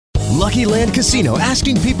Lucky Land Casino,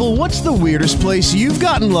 asking people, what's the weirdest place you've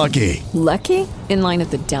gotten lucky? Lucky? In line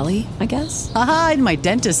at the deli, I guess? Aha, in my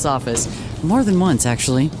dentist's office. More than once,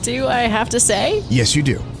 actually. Do I have to say? Yes, you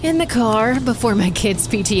do. In the car before my kids'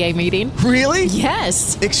 PTA meeting. Really?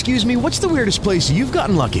 Yes. Excuse me, what's the weirdest place you've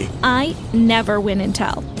gotten lucky? I never win and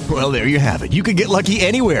tell. Well, there you have it. You can get lucky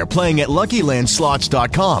anywhere, playing at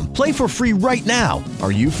LuckyLandSlots.com. Play for free right now.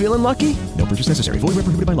 Are you feeling lucky? No purchase necessary. Void where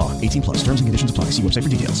prohibited by law. 18 plus. Terms and conditions apply. See website for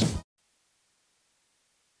details.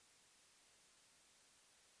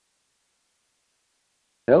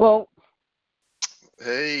 Hello.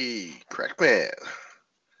 Hey, Crackman.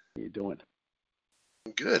 How you doing?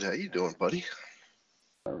 Good. How you doing, buddy?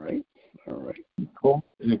 All right. All right. Cold.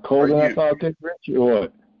 Is it cold enough out there, Rich, or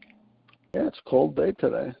what? Yeah, it's a cold day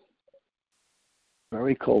today.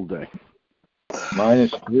 Very cold day.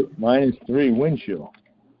 -3 wind chill.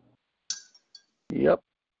 Yep.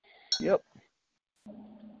 Yeah.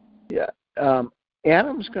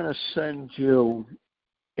 Adam's going to send you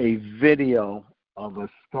a video of a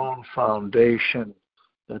stone foundation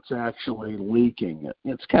that's actually leaking.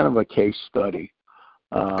 It's kind of a case study.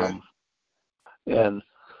 And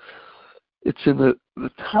it's in the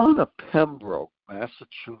town of Pembroke,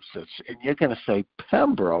 Massachusetts. And you're going to say,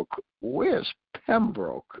 Pembroke? Where's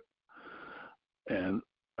Pembroke? And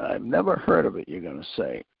I've never heard of it, you're going to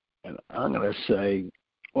say. And I'm going to say,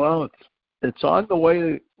 well, it's on the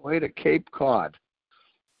way to Cape Cod.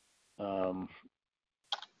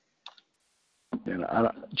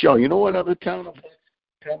 Joe, you know what other town of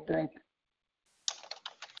Pembroke?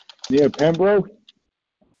 Near Pembroke?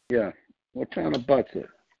 Yeah. What town abuts it?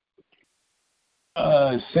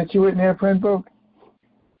 Situate near Pembroke?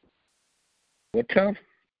 What town?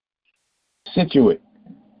 Situate.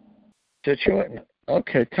 Situate?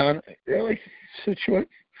 Okay, town. Really? Situate?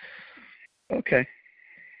 Okay.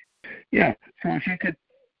 Yeah. So if you could,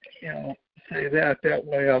 say that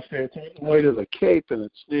way, I'll say it's on the way to the Cape and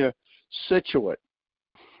it's near Situate.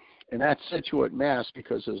 And that's Situate, Mass,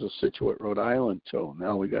 because there's a Situate, Rhode Island, too.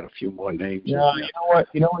 Now we got a few more names. No, you know what?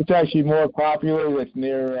 You know what's actually more popular that's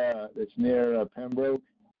near Pembroke?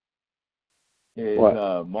 Is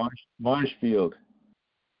Marshfield.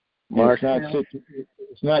 Marshfield?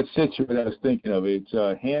 It's not Situate I was thinking of. It's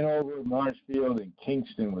Hanover, Marshfield, and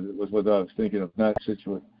Kingston was what I was thinking of, not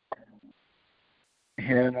Situate.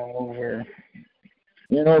 Hanover,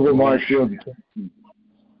 Marshfield, and Kingston.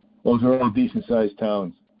 Those are all decent-sized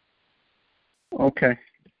towns. Okay.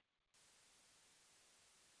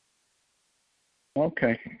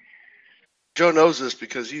 Joe knows this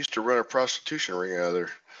because he used to run a prostitution ring out of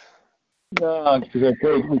there. No,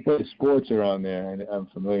 because we play sports around there, and I'm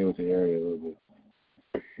familiar with the area a little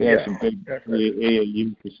bit. They have some big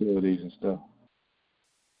AAU facilities and stuff.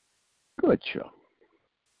 Good, Joe.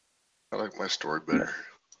 I like my story better.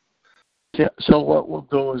 Yeah. So what we'll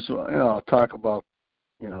do is, talk about,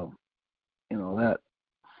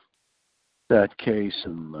 that case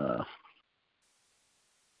and.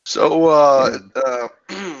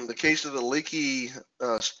 The case of the leaky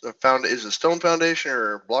is it stone foundation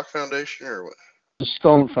or block foundation or what? The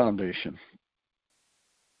stone foundation.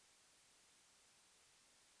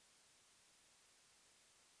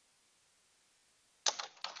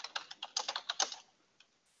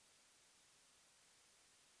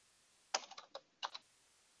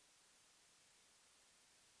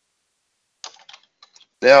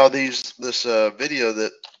 Now this video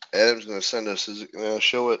that Adam's going to send us, is it going to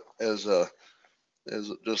show it as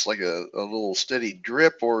just like a little steady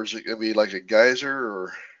drip, or is it going to be like a geyser,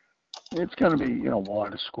 or? It's going to be,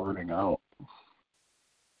 water squirting out.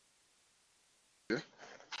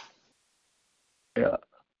 Yeah.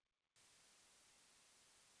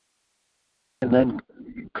 And then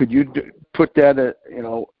could you put that,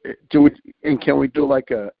 do it, and can we do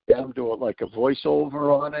like a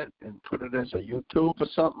voiceover on it and put it as a YouTube or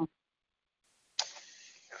something?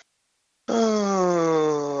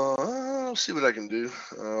 I'll see what I can do.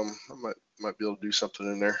 I might be able to do something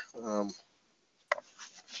in there.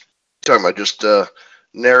 Talking about just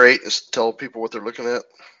narrate and tell people what they're looking at.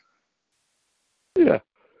 Yeah.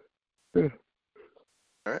 All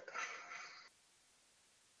right.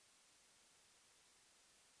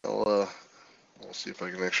 I'll see if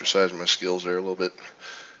I can exercise my skills there a little bit.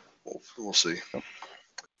 We'll see.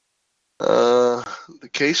 The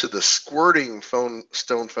case of the squirting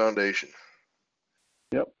stone foundation.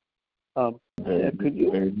 Yep. Could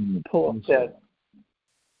you pull up that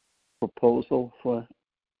proposal for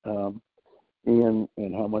Ian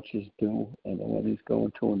and how much is due and what he's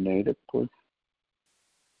going to in Natick, please?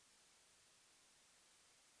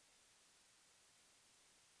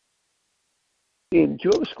 Ian, do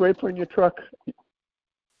you have a scraper in your truck?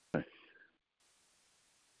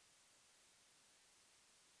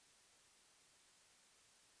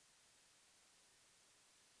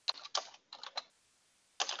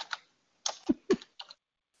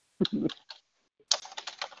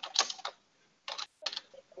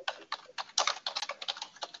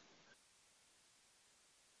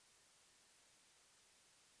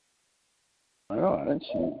 I didn't see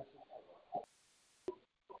it.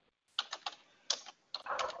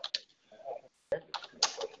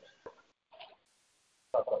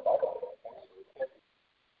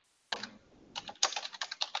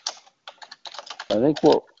 I think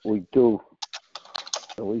what we do,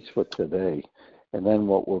 at least for today, and then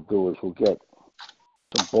what we'll do is we'll get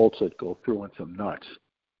some bolts that go through and some nuts.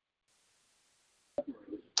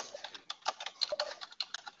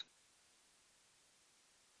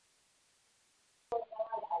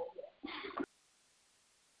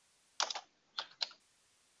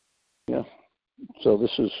 Yeah. So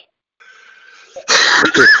this is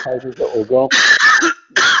how does it will go?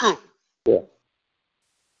 Yeah.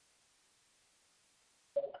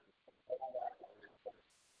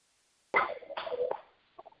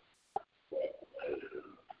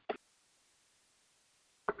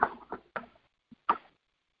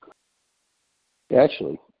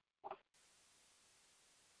 Actually,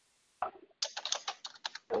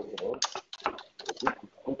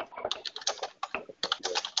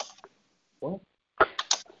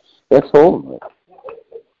 that's holding it.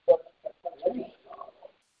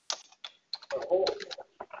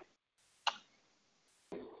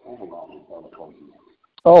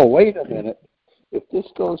 Oh, wait a minute. If this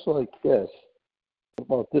goes like this, what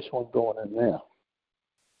about this one going in there?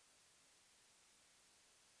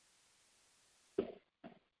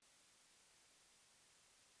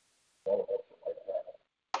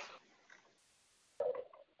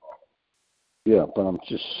 Yeah, but I'm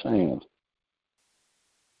just saying.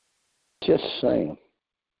 Just saying.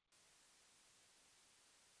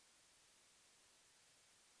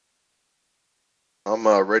 I'm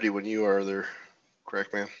ready when you are there,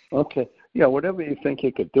 Crackman. Okay. Yeah, whatever you think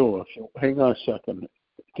you could do. If you hang on a second,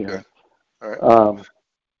 Dan. Okay. All right.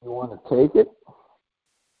 You want to take it?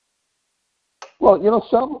 Well, you know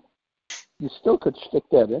something? You still could stick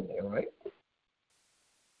that in there, right?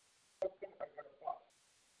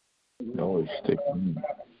 You always stick them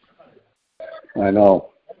in. I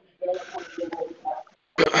know.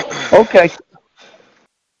 Okay.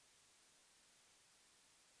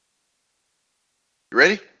 You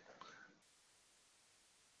ready?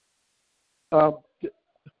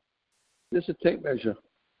 There's a tape measure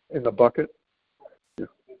in the bucket. Yeah.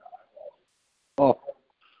 Oh.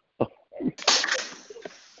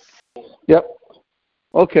 Yep.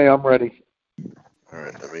 Okay, I'm ready. All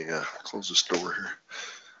right, let me close this door here.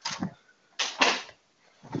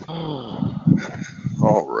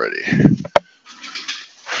 Alrighty.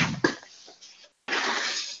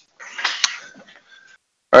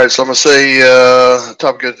 All right, so I'm going to say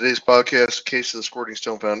topic of today's podcast, Case of the Squirting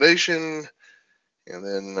Stone Foundation. And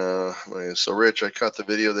then, so Rich, I caught the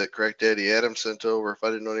video that Crack Daddy Adam sent over. If I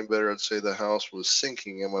didn't know any better, I'd say the house was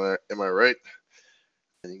sinking. Am I right?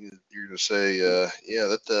 And you're going to say, yeah,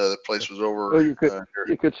 that place was over. Oh, you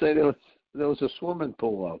could say there was a swimming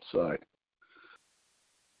pool outside.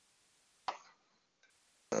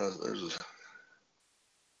 There's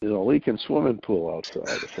a leaking swimming pool outside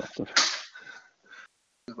or something.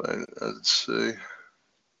 I'd say.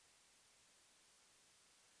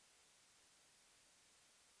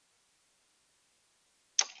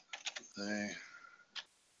 They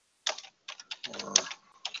were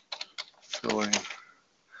filling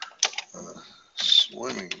a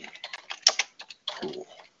swimming pool.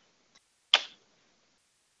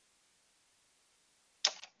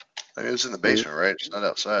 I mean, it's in the basement, right? It's not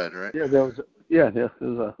outside, right? Yeah, there's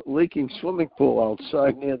a leaking swimming pool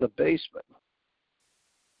outside near the basement.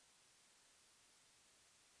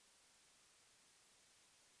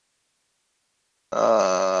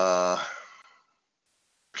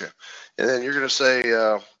 Okay. And then you're going to say,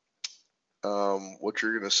 what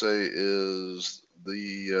you're going to say is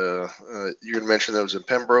you're going to mention that it was in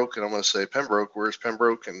Pembroke, and I'm going to say Pembroke. Where's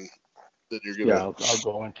Pembroke? And then you're going to. Yeah, I'll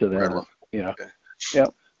go into that. Yeah. Okay.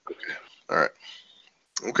 Yep. Okay. All right.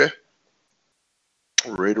 Okay.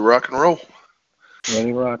 We're ready to rock and roll.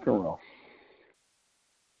 Ready to rock and roll.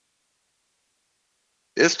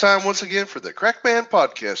 It's time once again for the Crackman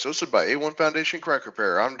Podcast, hosted by A1 Foundation Crack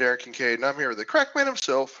Repair. I'm Darren Kincaid, and I'm here with the Crackman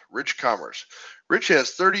himself, Rich Commerce. Rich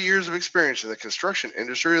has 30 years of experience in the construction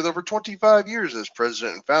industry with over 25 years as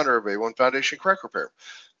president and founder of A1 Foundation Crack Repair.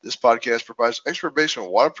 This podcast provides expert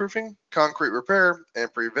basement waterproofing, concrete repair,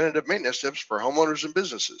 and preventative maintenance tips for homeowners and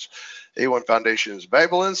businesses. A1 Foundation's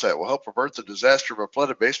valuable insight will help avert the disaster of a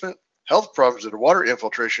flooded basement, health problems due to water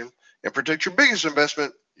infiltration, and protect your biggest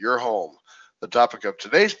investment, your home. The topic of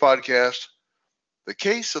today's podcast, the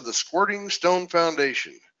case of the Squirting Stone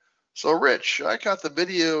Foundation. So, Rich, I caught the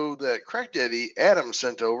video that Crack Daddy Adam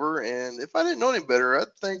sent over, and if I didn't know any better,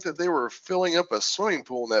 I'd think that they were filling up a swimming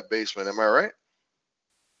pool in that basement. Am I right?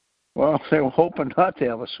 Well, they were hoping not to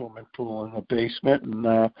have a swimming pool in the basement,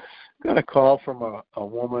 and got a call from a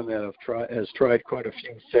woman that has tried quite a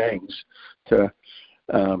few things to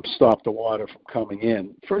stop the water from coming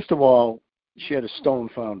in. First of all, she had a stone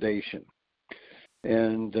foundation,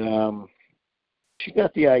 and she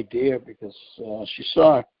got the idea because she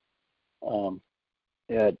saw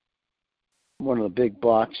at one of the big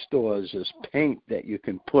box stores this paint that you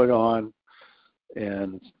can put on,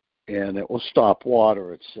 and it will stop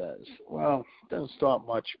water, it says. Well, it doesn't stop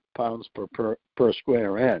much pounds per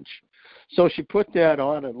square inch. So she put that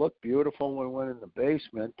on. It looked beautiful when we went in the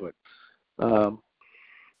basement, but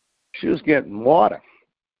she was getting water,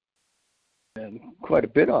 and quite a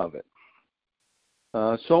bit of it.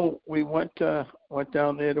 So we went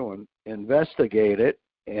down there to investigate it,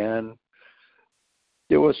 and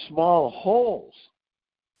there were small holes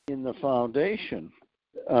in the foundation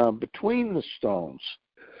between the stones.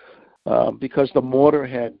 Because the mortar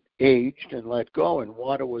had aged and let go, and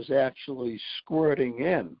water was actually squirting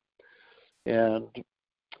in. And,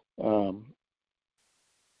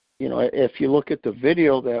 if you look at the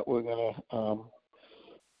video that we're going to,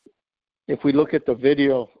 if we look at the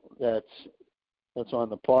video that's on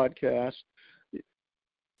the podcast,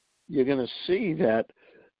 you're going to see that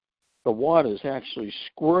the water is actually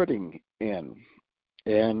squirting in.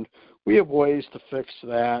 And we have ways to fix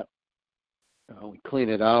that. We clean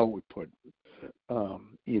it out. We put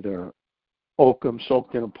either oakum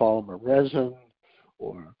soaked in a polymer resin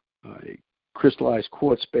or a crystallized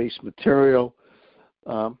quartz-based material.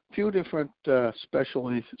 Few different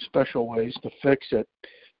special ways to fix it,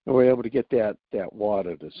 and we're able to get that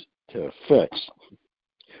water to fix.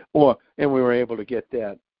 And we were able to get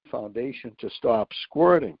that foundation to stop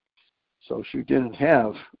squirting, so she didn't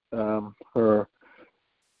have her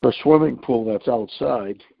swimming pool that's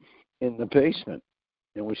outside in the basement,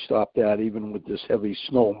 and we stopped that even with this heavy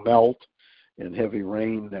snow melt and heavy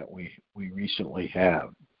rain that we recently have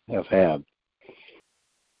had.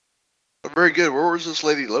 Very good. Where was this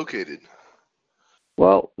lady located?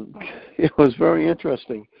 Well, it was very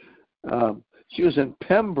interesting. She was in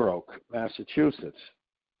Pembroke, Massachusetts.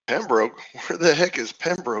 Pembroke? Where the heck is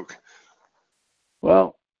Pembroke?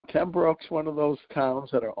 Well, Pembroke's one of those towns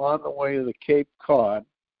that are on the way to the Cape Cod.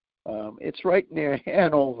 It's right near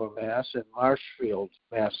Hanover, Mass, and Marshfield,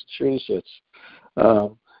 Massachusetts.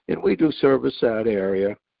 And we do service that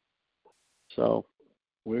area. So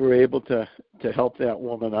we were able to help that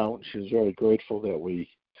woman out, and she was very grateful that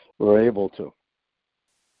we were able to.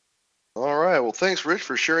 All right. Well, thanks, Rich,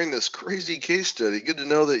 for sharing this crazy case study. Good to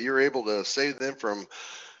know that you're able to save them from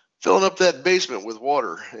filling up that basement with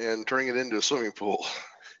water and turning it into a swimming pool.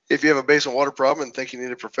 If you have a basement water problem and think you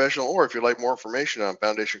need a professional, or if you'd like more information on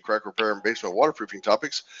foundation crack repair and basement waterproofing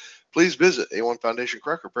topics, please visit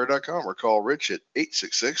a1foundationcrackrepair.com or call Rich at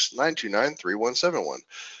 866-929-3171.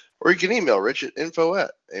 Or you can email Rich at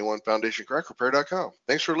info@a1foundationcrackrepair.com.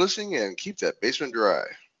 Thanks for listening, and keep that basement dry.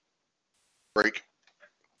 Break.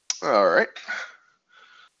 All right.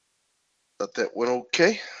 Thought that went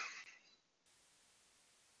okay.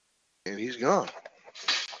 And he's gone.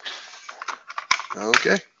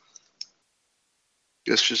 Okay.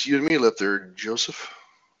 Guess just you and me left there, Joseph.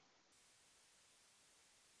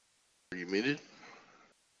 Are you muted?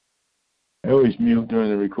 I always mute during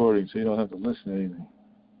the recording so you don't have to listen to anything.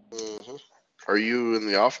 Mm-hmm. Are you in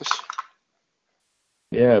the office?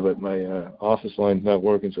 Yeah, but my office line's not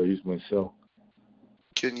working, so I use my cell.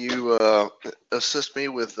 Can you assist me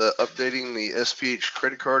with updating the SPH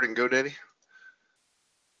credit card in GoDaddy?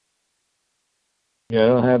 Yeah, I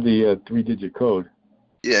don't have the 3-digit code.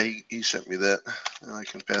 Yeah, he sent me that. And I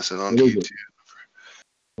can pass it on to you, too.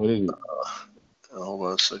 What is it? Hold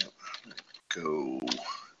on a second.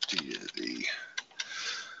 GoDaddy.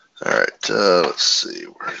 All right, let's see.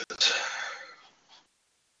 Where is it?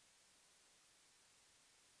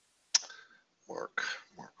 Mark.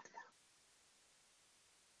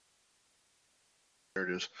 There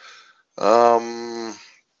it is.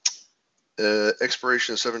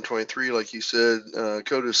 Expiration is 7/23, like you said.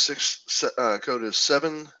 Code is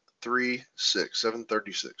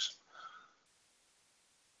 736.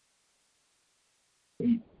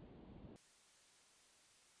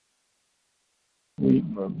 Wait,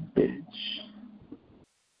 my bitch.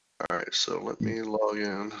 All right, so let me log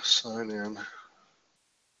in, sign in.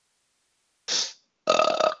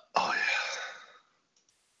 Oh yeah.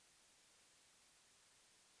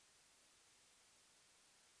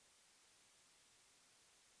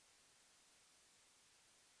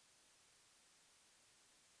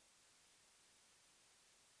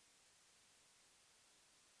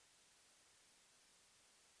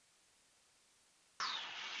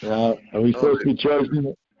 Now, are we supposed to be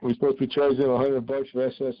charging? we supposed to be charging them $100 for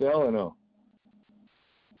SSL or no?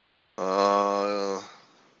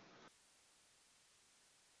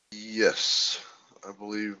 Yes. I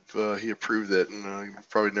believe he approved that, and he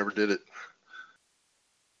probably never did it.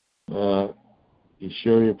 You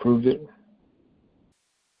sure he approved it?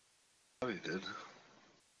 Oh, he did.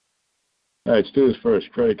 All right, let's do this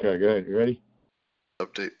first. Credit card. Go ahead. You ready?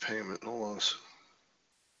 Update payment. Hold on.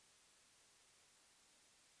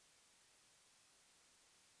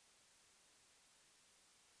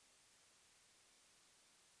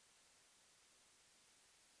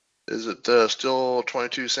 Is it still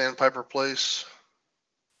 22 Sandpiper Place?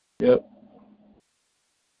 Yep.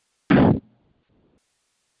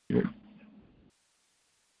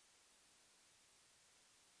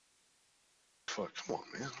 Fuck, come on,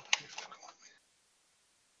 man.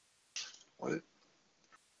 What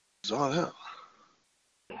is all that?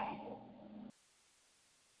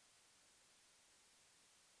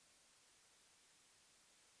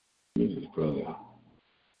 Jesus, brother.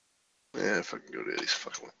 Yeah, if I can go to Eddie's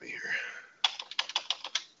fucking with me here.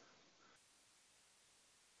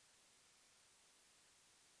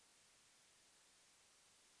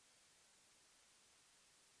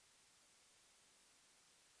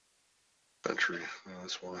 Country, no,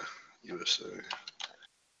 that's why. USA.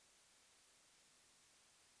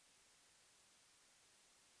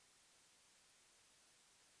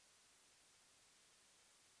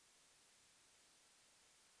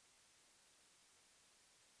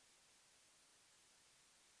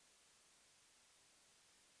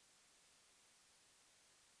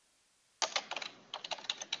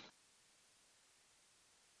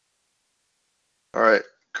 All right,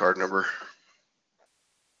 card number.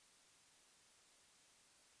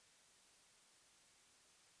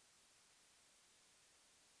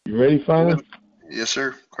 You ready, finally? Yes,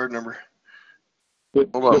 sir. Card number. Hold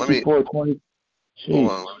on, let me. 5420.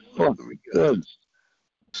 Hold on. Let me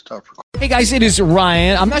stop recording. Hey guys, it is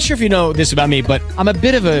Ryan. I'm not sure if you know this about me, but I'm a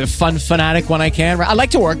bit of a fun fanatic when I can. I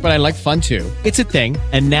like to work, but I like fun too. It's a thing.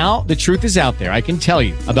 And now the truth is out there. I can tell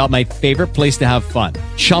you about my favorite place to have fun.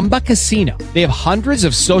 Chumba Casino. They have hundreds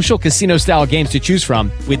of social casino style games to choose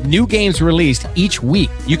from with new games released each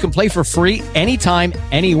week. You can play for free anytime,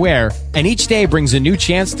 anywhere. And each day brings a new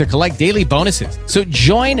chance to collect daily bonuses. So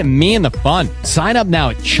join me in the fun. Sign up now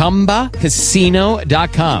at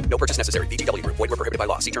ChumbaCasino.com. No purchase necessary. VGW Group. Void where prohibited by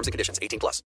law. See terms and conditions. 18+.